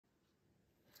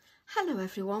Hello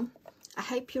everyone, I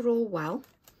hope you're all well.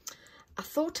 I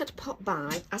thought I'd pop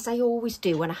by, as I always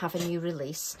do when I have a new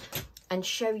release, and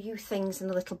show you things in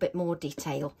a little bit more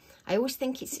detail. I always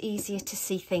think it's easier to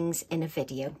see things in a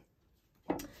video.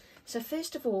 So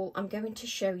first of all, I'm going to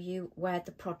show you where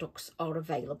the products are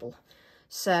available.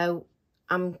 So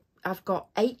I've got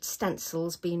 8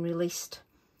 stencils being released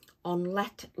on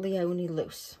Let Leone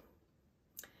Loose.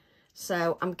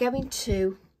 So I'm going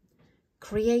to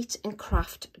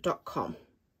createandcraft.com,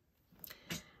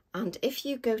 and if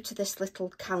you go to this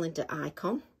little calendar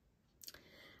icon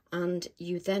and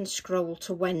you then scroll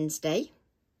to Wednesday,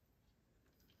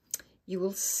 you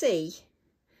will see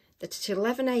that at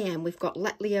 11 AM we've got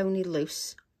Let Leone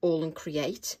Loose, All and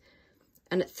Create,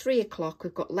 and at 3 o'clock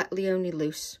we've got Let Leone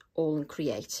Loose, All and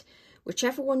Create.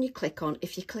 Whichever one you click on,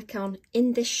 if you click on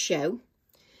In This Show,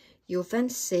 you'll then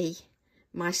see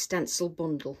my stencil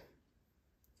bundle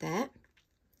there.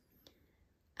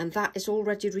 And that is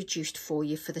already reduced for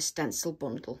you for the stencil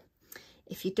bundle.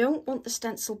 If you don't want the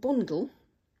stencil bundle,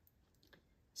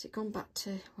 has it gone back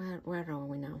to, where are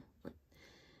we now?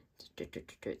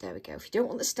 There we go. If you don't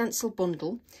want the stencil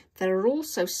bundle, there are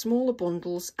also smaller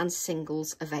bundles and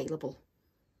singles available,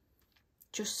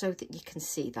 just so that you can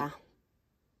see that.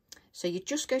 So you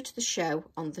just go to the show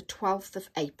on the 12th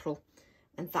of April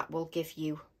and that will give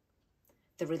you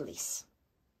the release.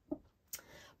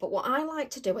 But what I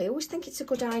like to do, I always think it's a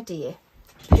good idea,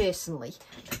 personally,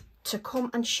 to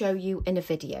come and show you in a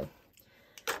video.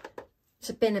 It's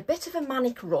been a bit of a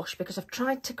manic rush because I've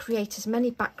tried to create as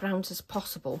many backgrounds as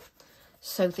possible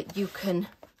so that you can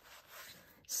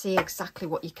see exactly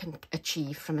what you can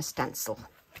achieve from a stencil.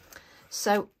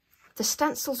 So the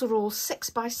stencils are all 6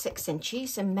 by 6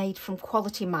 inches and made from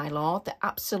quality mylar. They're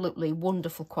absolutely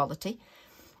wonderful quality.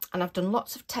 And I've done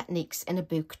lots of techniques in a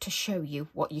book to show you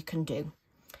what you can do.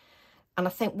 And I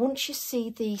think once you see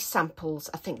the samples,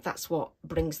 I think that's what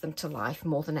brings them to life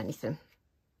more than anything.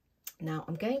 Now,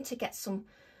 I'm going to get some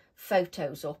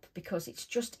photos up because it's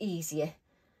just easier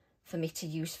for me to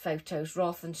use photos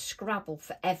rather than Scrabble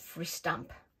for every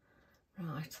stamp.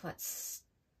 Right, let's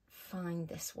find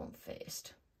this one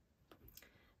first.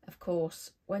 Of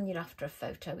course, when you're after a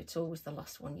photo, it's always the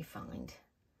last one you find.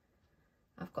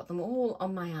 I've got them all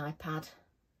on my iPad.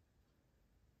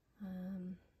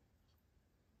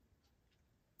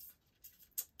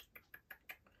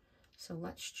 So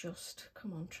let's just,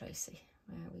 come on Tracy,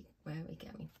 where are we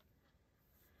going?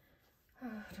 I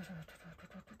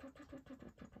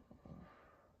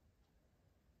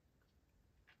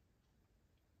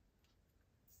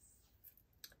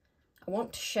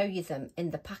want to show you them in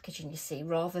the packaging, you see,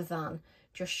 rather than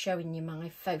just showing you my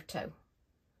photo.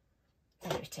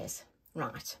 There it is.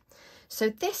 Right. So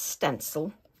this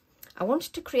stencil, I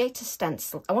wanted to create a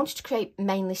stencil. I wanted to create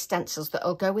mainly stencils that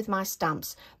will go with my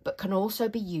stamps, but can also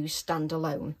be used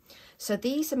standalone. So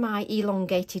these are my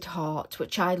elongated heart,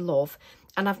 which I love,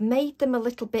 and I've made them a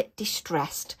little bit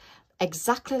distressed,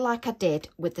 exactly like I did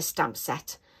with the stamp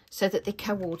set, so that they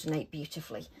coordinate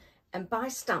beautifully. And by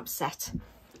stamp set,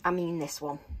 I mean this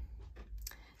one.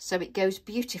 So it goes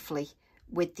beautifully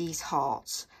with these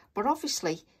hearts, but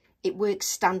obviously it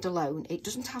works standalone. It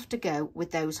doesn't have to go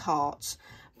with those hearts.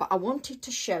 But I wanted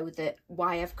to show that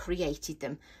why I've created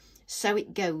them, so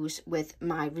it goes with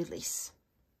my release,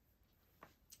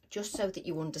 just so that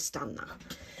you understand that.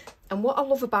 And what I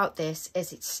love about this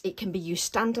is it can be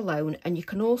used standalone, and you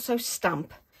can also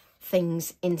stamp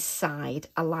things inside.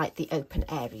 I like the open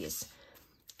areas.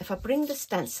 If I bring the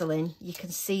stencil in, you can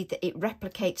see that it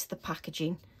replicates the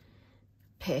packaging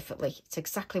perfectly. It's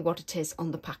exactly what it is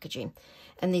on the packaging.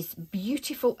 And these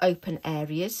beautiful open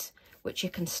areas which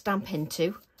you can stamp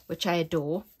into, which I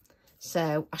adore.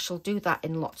 So I shall do that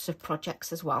in lots of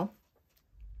projects as well.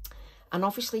 And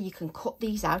obviously you can cut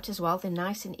these out as well. They're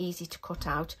nice and easy to cut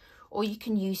out, or you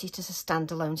can use it as a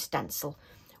standalone stencil.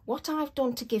 What I've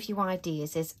done to give you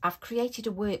ideas is I've created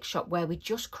a workshop where we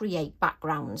just create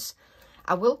backgrounds.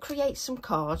 I will create some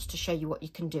cards to show you what you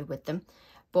can do with them,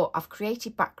 but I've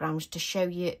created backgrounds to show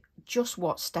you just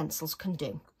what stencils can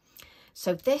do.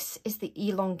 So this is the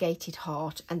elongated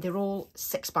heart, and they're all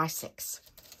 6 by 6.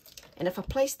 And if I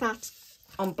place that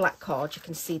on black card, you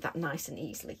can see that nice and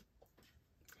easily.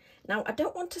 Now, I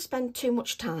don't want to spend too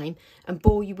much time and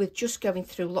bore you with just going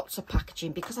through lots of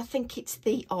packaging, because I think it's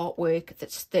the artwork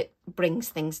that brings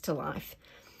things to life.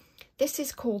 This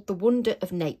is called The Wonder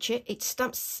of Nature. It's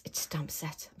stamp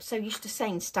set. I'm so used to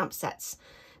saying stamp sets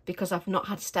because I've not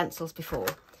had stencils before.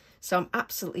 So I'm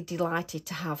absolutely delighted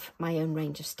to have my own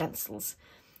range of stencils.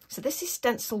 So this is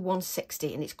stencil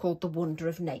 160 and it's called The Wonder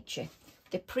of Nature.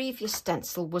 The previous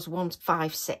stencil was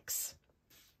 156.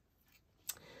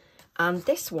 And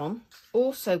this one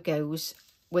also goes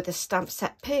with a stamp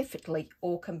set perfectly,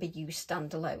 or can be used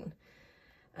standalone.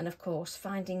 And of course,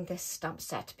 finding this stamp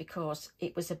set, because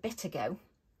it was a bit ago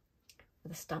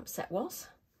the stamp set was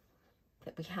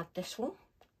that we had this one.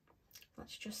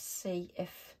 Let's just see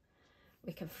if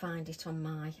we can find it on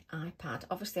my iPad.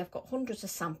 Obviously I've got hundreds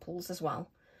of samples as well,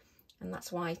 and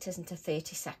that's why it isn't a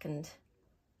 30-second.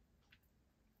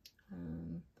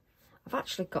 I've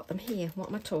actually got them here. What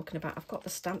am I talking about? I've got the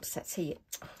stamp sets here.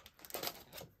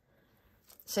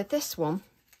 So this one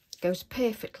goes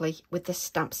perfectly with this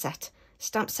stamp set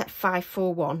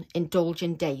 541, Indulge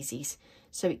in Daisies.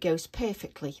 So it goes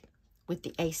perfectly with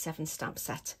the A7 stamp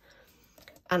set.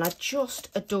 And I just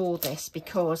adore this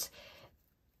because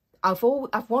I've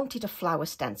wanted a flower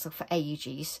stencil for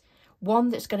ages. One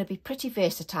that's going to be pretty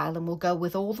versatile and will go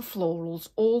with all the florals,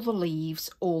 all the leaves,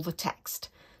 all the text.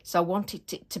 So I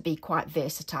wanted it to be quite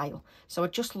versatile. So I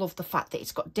just love the fact that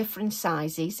it's got different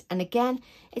sizes. And again,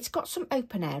 it's got some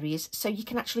open areas, so you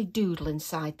can actually doodle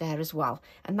inside there as well.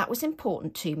 And that was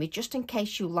important to me, just in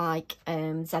case you like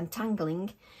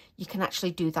Zentangling, you can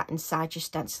actually do that inside your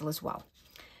stencil as well.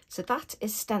 So that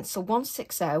is Stencil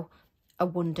 160, A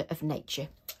Wonder of Nature.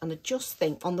 And I just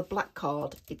think on the black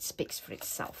card, it speaks for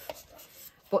itself.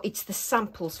 But it's the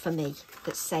samples for me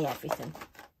that say everything.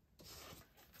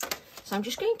 So I'm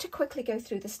just going to quickly go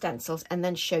through the stencils and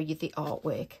then show you the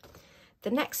artwork. The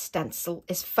next stencil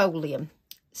is Folium,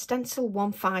 Stencil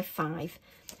 155.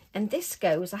 And this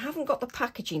goes, I haven't got the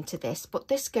packaging to this, but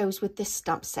this goes with this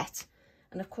stamp set.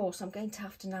 And of course, I'm going to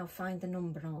have to now find the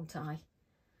number, aren't I?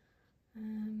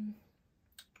 Come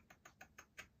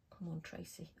on,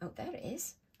 Tracy. Oh, there it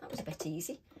is. That was a bit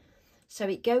easy. So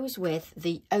it goes with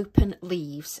the Open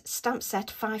Leaves, stamp set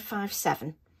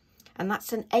 557. And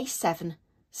that's an A7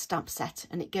 stamp set,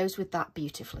 and it goes with that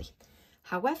beautifully.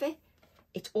 However,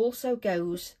 it also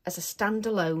goes as a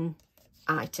standalone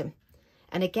item,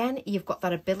 and again you've got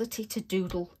that ability to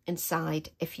doodle inside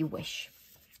if you wish.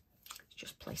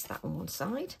 Just place that on one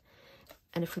side,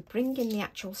 and if we bring in the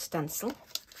actual stencil,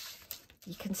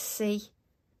 you can see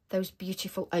those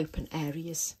beautiful open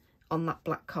areas on that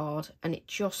black card, and it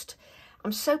just,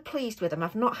 I'm so pleased with them.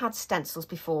 I've not had stencils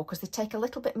before because they take a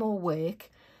little bit more work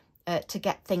to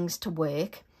get things to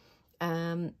work,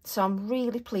 so I'm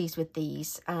really pleased with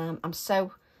these. I'm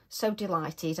so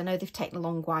delighted. I know they've taken a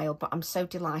long while, but I'm so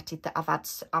delighted that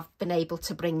I've been able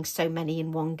to bring so many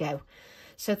in one go.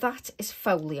 So that is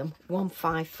Folium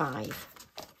 155.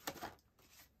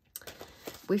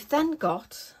 We've then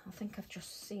got, I think have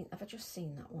I just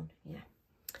seen that one? Yeah.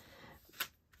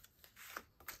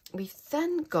 We've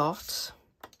then got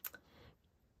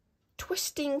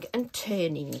Twisting and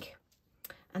Turning.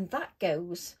 And that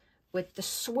goes with the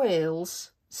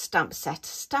Swirls stamp set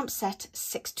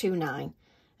 629,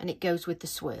 and it goes with the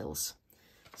swirls.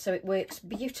 So it works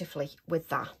beautifully with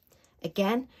that.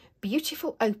 Again,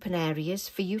 beautiful open areas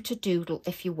for you to doodle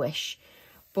if you wish.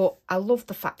 But I love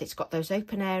the fact that it's got those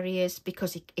open areas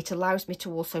because it allows me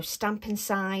to also stamp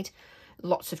inside.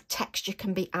 Lots of texture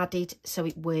can be added, so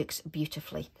it works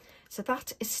beautifully. So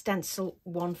that is Stencil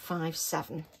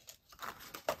 157.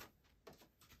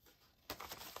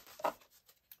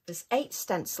 There's 8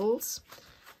 stencils,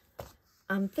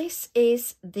 and this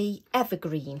is the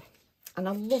Evergreen, and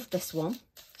I love this one.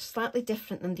 Slightly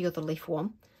different than the other leaf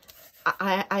one.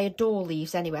 I adore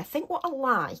leaves anyway. I think what I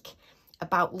like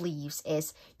about leaves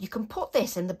is you can put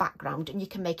this in the background and you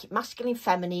can make it masculine,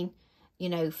 feminine, you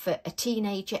know, for a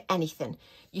teenager, anything.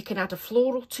 You can add a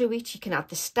floral to it, you can add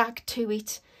the stag to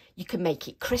it, you can make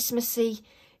it Christmassy,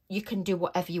 you can do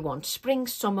whatever you want. Spring,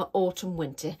 summer, autumn,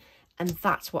 winter. And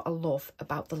that's what I love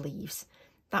about the leaves.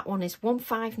 That one is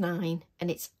 159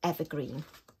 and it's Evergreen.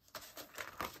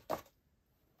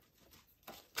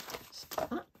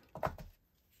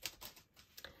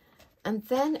 And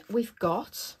then we've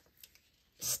got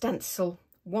Stencil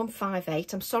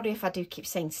 158. I'm sorry if I do keep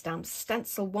saying stamps.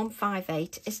 Stencil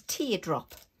 158 is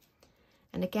Teardrop.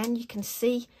 And again, you can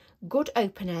see good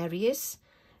open areas.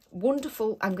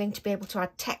 Wonderful. I'm going to be able to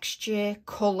add texture,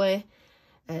 colour,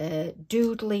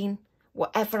 doodling,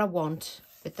 whatever I want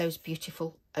with those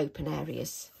beautiful open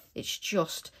areas. It's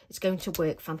going to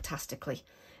work fantastically.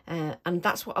 And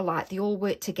that's what I like. They all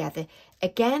work together.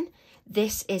 Again,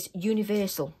 this is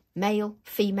universal. Male,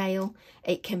 female.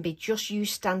 It can be just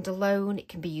used standalone. It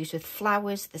can be used with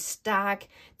flowers, the stag,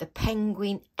 the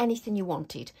penguin, anything you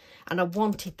wanted. And I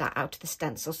wanted that out of the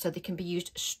stencil so they can be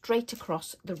used straight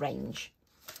across the range.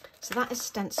 So that is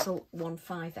Stencil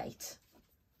 158.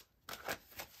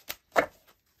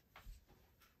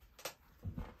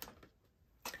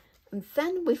 And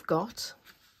then we've got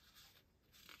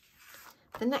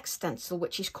the next stencil,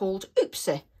 which is called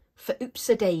Oopsie, for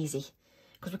Oopsie Daisy,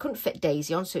 because we couldn't fit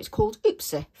Daisy on, so it's called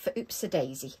Oopsie for Oopsie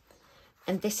Daisy.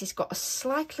 And this has got a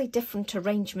slightly different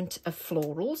arrangement of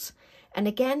florals. And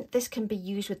again, this can be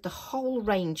used with the whole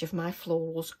range of my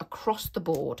florals across the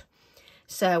board.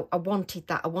 So I wanted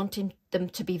that. I wanted them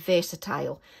to be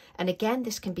versatile. And again,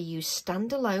 this can be used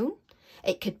standalone.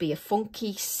 It could be a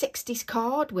funky 60s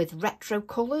card with retro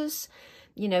colours.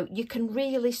 You know, you can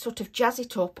really sort of jazz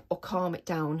it up or calm it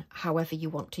down however you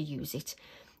want to use it.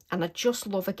 And I just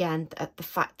love, again, the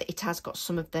fact that it has got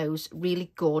some of those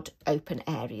really good open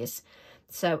areas.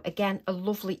 So again, a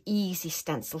lovely, easy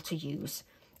stencil to use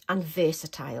and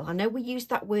versatile. I know we use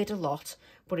that word a lot,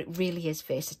 but it really is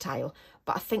versatile.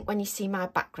 But I think when you see my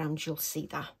background, you'll see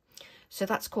that. So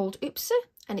that's called Oopsie,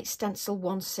 and it's stencil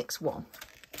 161.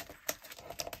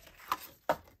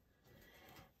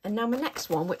 And now my next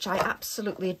one, which I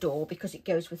absolutely adore because it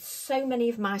goes with so many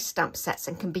of my stamp sets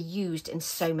and can be used in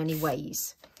so many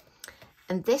ways.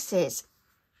 And this is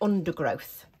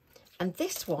Undergrowth. And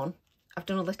this one, I've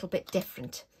done a little bit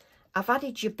different. I've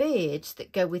added your birds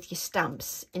that go with your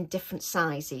stamps in different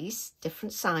sizes,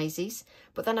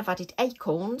 but then I've added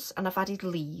acorns and I've added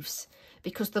leaves,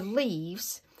 because the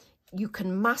leaves you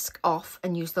can mask off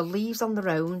and use the leaves on their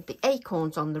own, the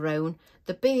acorns on their own,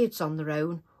 the birds on their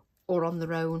own, or on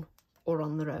their own, or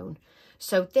on their own.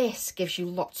 So this gives you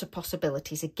lots of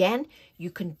possibilities. Again,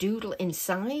 you can doodle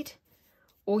inside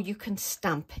or you can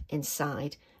stamp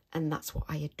inside, and that's what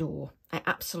I adore. I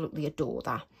absolutely adore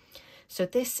that. So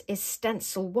this is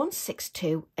stencil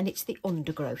 162 and it's the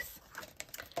Undergrowth.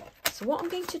 So what I'm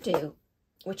going to do,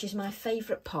 which is my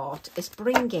favourite part, is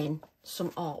bring in some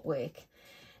artwork.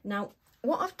 Now,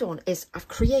 what I've done is I've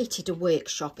created a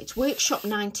workshop. It's workshop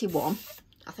 91.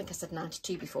 I think I said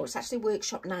 92 before. It's actually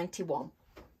workshop 91.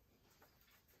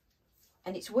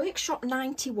 And it's workshop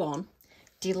 91,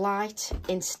 Delight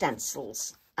in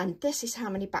Stencils. And this is how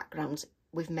many backgrounds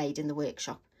we've made in the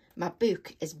workshop. My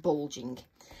book is bulging.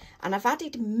 And I've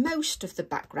added most of the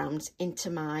backgrounds into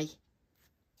my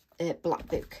black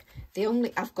book.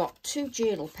 I've got 2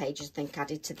 journal pages, I think,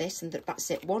 added to this, and that's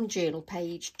it. 1 journal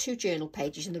page, 2 journal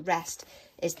pages, and the rest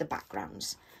is the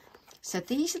backgrounds. So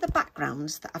these are the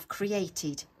backgrounds that I've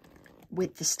created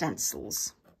with the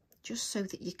stencils, just so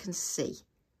that you can see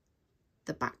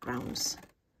the backgrounds.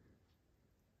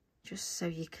 Just so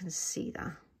you can see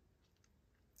that.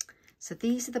 So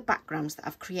these are the backgrounds that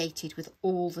I've created with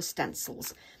all the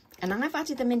stencils. And I've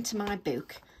added them into my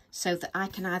book so that I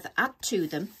can either add to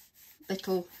them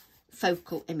little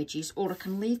focal images, or I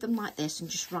can leave them like this and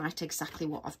just write exactly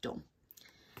what I've done.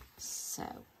 So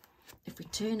if we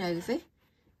turn over,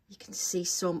 you can see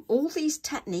all these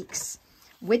techniques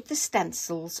with the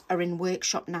stencils are in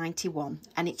workshop 91,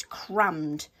 and it's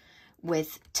crammed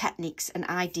with techniques and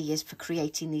ideas for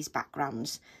creating these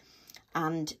backgrounds.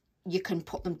 And you can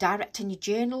put them direct in your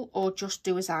journal or just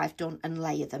do as I've done and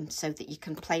layer them so that you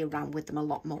can play around with them a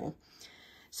lot more.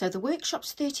 So the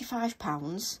workshop's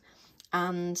 £35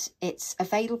 and it's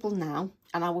available now,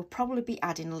 and I will probably be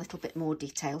adding a little bit more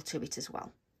detail to it as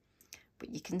well.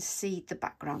 But you can see the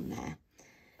background there.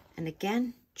 And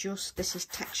again, this is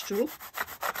textural.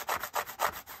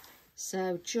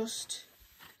 So just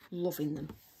loving them.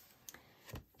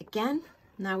 Again,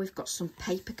 now we've got some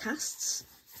paper casts.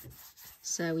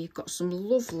 So you've got some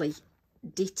lovely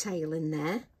detail in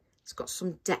there. It's got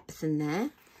some depth in there.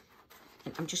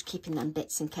 And I'm just keeping them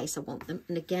bits in case I want them.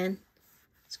 And again,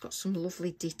 it's got some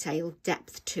lovely detail,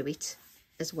 depth to it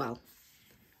as well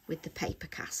with the paper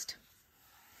cast.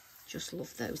 Just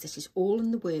love those. This is all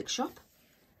in the workshop.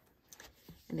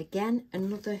 And again,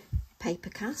 another paper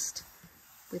cast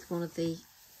with one of the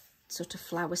sort of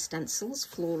flower stencils,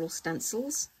 floral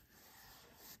stencils.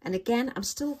 And again, I'm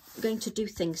still going to do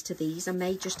things to these. I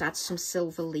may just add some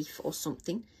silver leaf or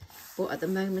something, but at the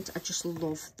moment I just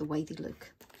love the way they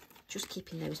look. Just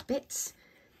keeping those bits.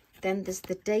 Then there's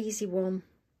the daisy one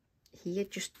here.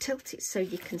 Just tilt it so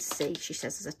you can see. She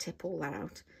says as I tip all that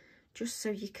out, just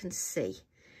so you can see.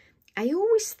 I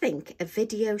always think a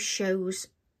video shows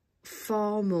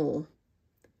far more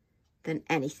than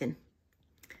anything.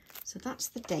 So that's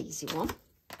the daisy one.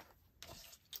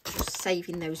 Just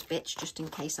saving those bits just in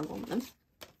case I want them.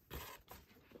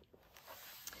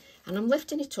 And I'm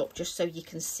lifting it up just so you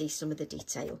can see some of the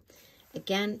detail.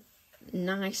 Again,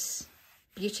 nice,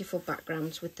 beautiful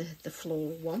backgrounds with the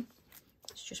floral one.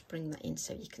 Let's just bring that in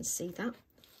so you can see that.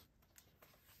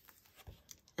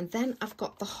 And then I've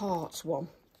got the hearts one.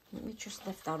 Let me just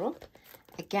lift that up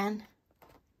again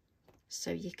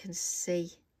so you can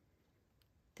see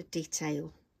the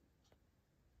detail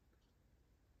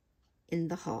in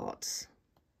the hearts.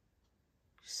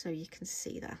 so you can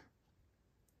see that.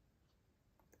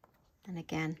 And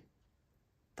again,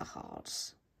 the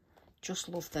hearts. Just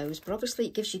love those, but obviously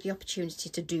it gives you the opportunity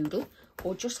to doodle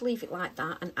or just leave it like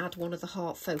that and add one of the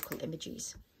heart focal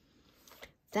images.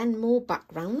 Then more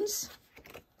backgrounds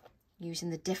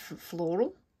using the different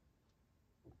floral,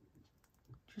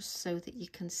 just so that you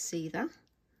can see that.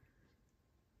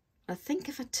 I think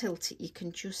if I tilt it, you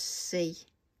can just see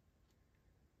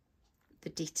the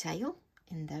detail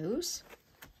in those.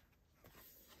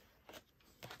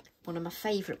 One of my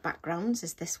favourite backgrounds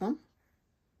is this one.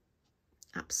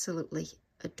 Absolutely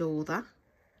adore that.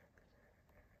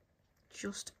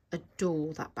 Just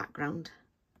adore that background.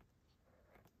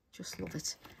 Just love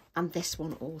it. And this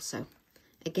one also.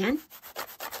 Again,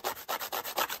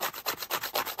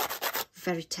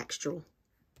 very textural.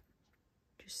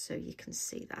 Just so you can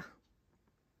see that.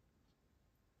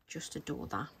 Just adore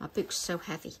that. My book's so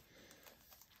heavy.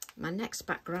 My next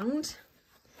background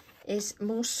is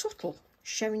more subtle,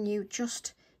 showing you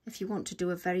just if you want to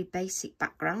do a very basic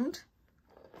background.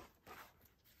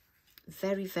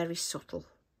 Very, very subtle.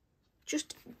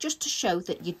 Just to show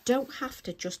that you don't have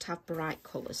to just have bright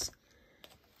colours.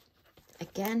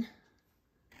 Again,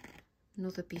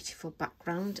 another beautiful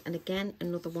background, and again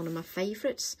another one of my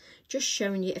favourites, just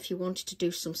showing you if you wanted to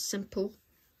do some simple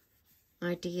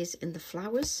ideas in the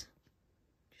flowers,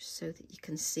 just so that you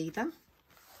can see that.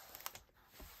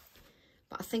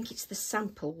 But I think it's the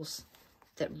samples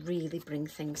that really bring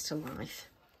things to life.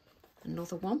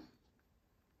 Another one,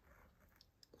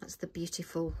 that's the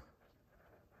beautiful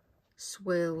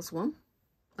swirls one.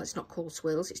 Well, it's not called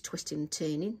swirls, it's twisting and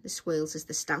turning. The swirls is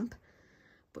the stamp,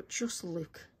 but just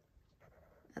look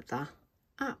at that.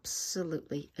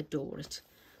 Absolutely adore it.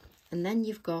 And then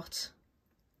you've got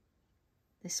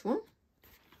this one.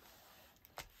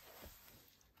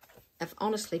 I've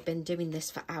honestly been doing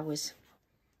this for hours.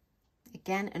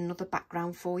 Again, another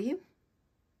background for you,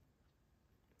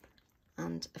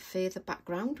 and a further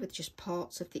background with just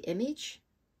parts of the image.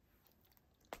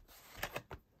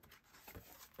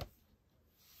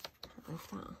 Like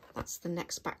that. That's the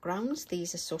next backgrounds.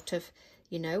 These are sort of,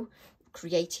 you know,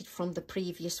 created from the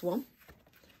previous one,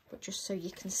 but just so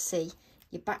you can see,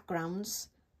 your backgrounds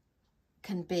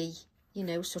can be, you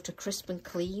know, sort of crisp and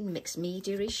clean, mixed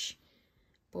media-ish,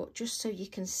 but just so you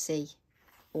can see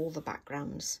all the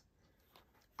backgrounds.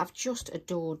 I've just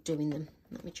adored doing them.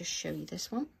 Let me just show you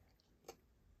this one,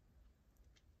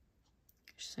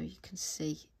 so you can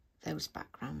see those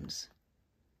backgrounds.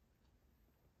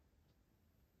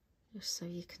 Just so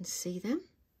you can see them.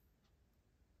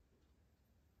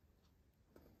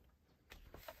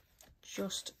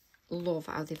 Just love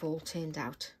how they've all turned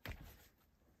out.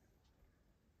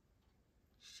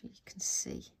 So you can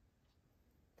see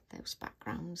those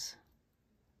backgrounds.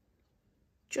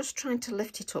 Just trying to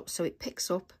lift it up so it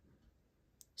picks up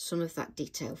some of that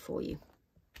detail for you.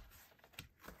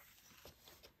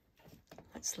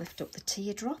 Let's lift up the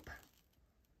teardrop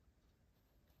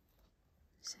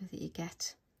so that you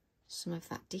get some of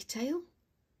that detail.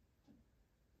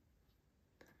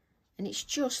 And it's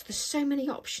just, there's so many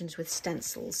options with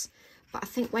stencils, but I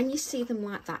think when you see them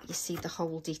like that, you see the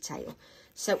whole detail.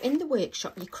 So in the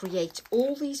workshop, you create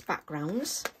all these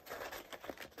backgrounds.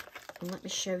 And let me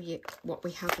show you what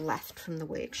we have left from the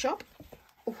workshop.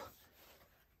 Oh.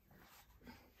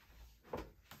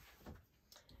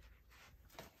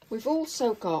 We've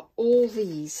also got all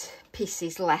these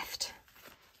pieces left,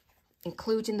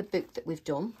 including the book that we've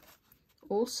done.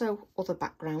 Also other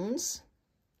backgrounds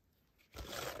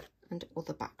and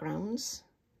other backgrounds,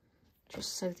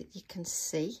 just so that you can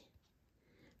see.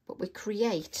 But we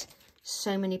create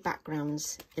so many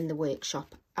backgrounds in the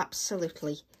workshop,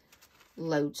 absolutely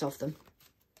loads of them,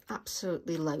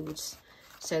 absolutely loads.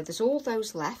 So there's all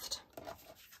those left,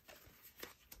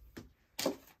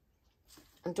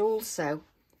 and also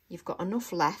you've got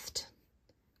enough left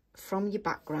from your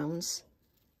backgrounds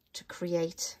to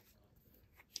create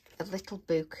a little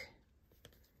book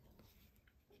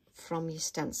from your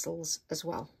stencils as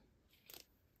well,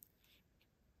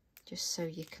 just so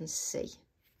you can see.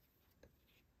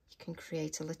 You can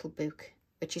create a little book,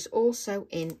 which is also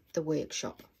in the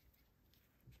workshop,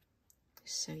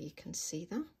 so you can see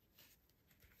that.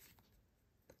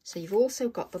 So you've also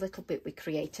got the little bit we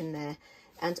create in there,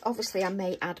 and obviously I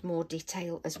may add more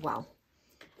detail as well.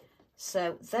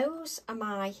 So those are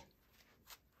my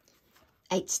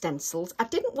 8 stencils. I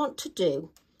didn't want to do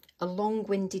a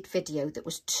long-winded video that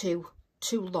was too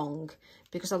long,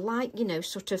 because I like, you know,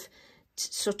 sort of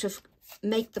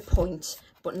make the point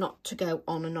but not to go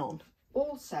on and on.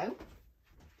 Also,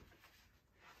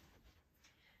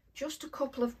 just a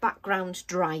couple of backgrounds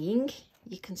drying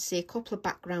you can see a couple of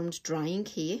backgrounds drying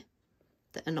here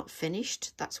that are not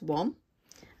finished. That's one,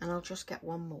 and I'll just get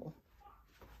one more.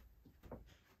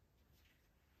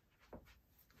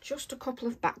 Just a couple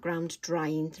of backgrounds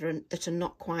drying that are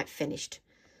not quite finished,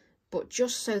 but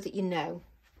just so that you know,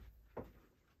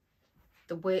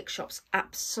 the workshop's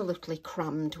absolutely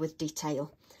crammed with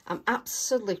detail. I'm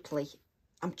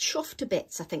chuffed to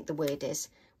bits, I think the word is,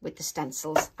 with the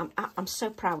stencils. I'm so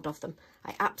proud of them.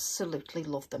 I absolutely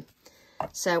love them.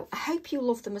 So I hope you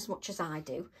love them as much as I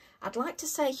do. I'd like to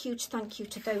say a huge thank you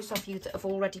to those of you that have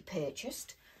already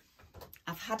purchased.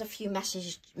 I've had a few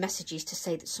messages to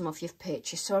say that some of you have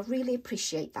purchased, so I really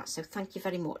appreciate that. So thank you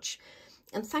very much.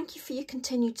 And thank you for your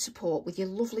continued support with your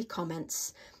lovely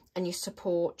comments and your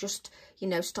support, just, you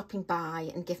know, stopping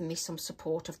by and giving me some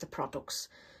support of the products.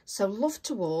 So love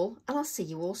to all, and I'll see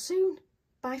you all soon.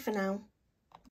 Bye for now.